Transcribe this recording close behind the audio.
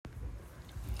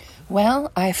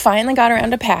Well, I finally got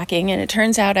around to packing, and it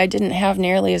turns out I didn't have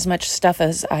nearly as much stuff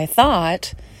as I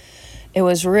thought. It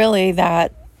was really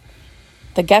that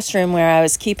the guest room where I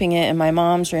was keeping it in my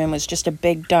mom's room was just a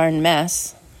big darn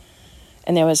mess.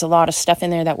 And there was a lot of stuff in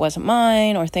there that wasn't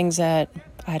mine or things that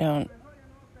I don't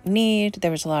need.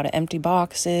 There was a lot of empty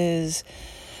boxes,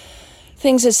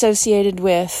 things associated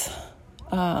with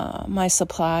my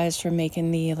supplies for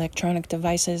making the electronic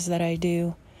devices that I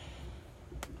do.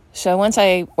 So once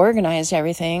I organized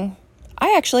everything,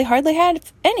 I actually hardly had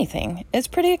anything. It's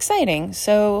pretty exciting.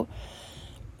 So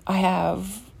I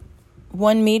have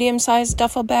one medium-sized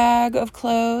duffel bag of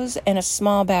clothes and a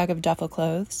small bag of duffel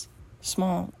clothes.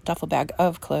 Small duffel bag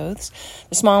of clothes.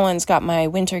 The small one's got my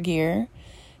winter gear.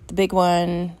 The big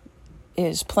one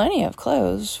is plenty of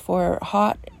clothes for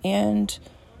hot and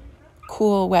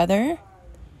cool weather.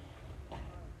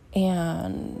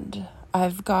 And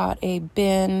I've got a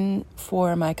bin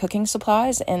for my cooking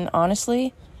supplies, and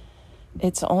honestly,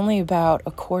 it's only about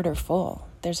a quarter full.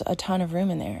 There's a ton of room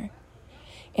in there.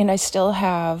 And I still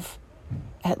have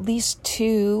at least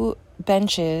 2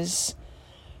 benches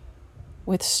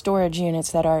with storage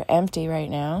units that are empty right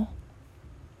now.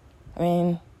 I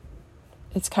mean,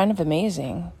 it's kind of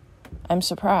amazing. I'm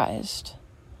surprised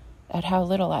at how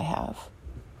little I have.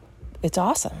 It's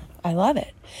awesome. I love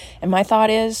it. And my thought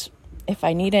is, if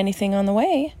I need anything on the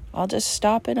way, I'll just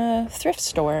stop in a thrift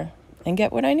store and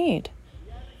get what I need.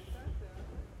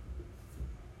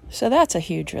 So that's a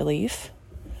huge relief.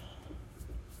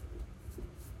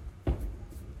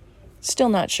 Still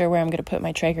not sure where I'm going to put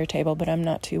my Traeger table, but I'm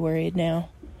not too worried now.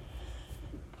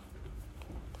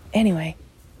 Anyway,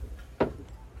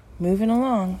 moving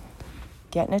along,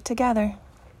 getting it together.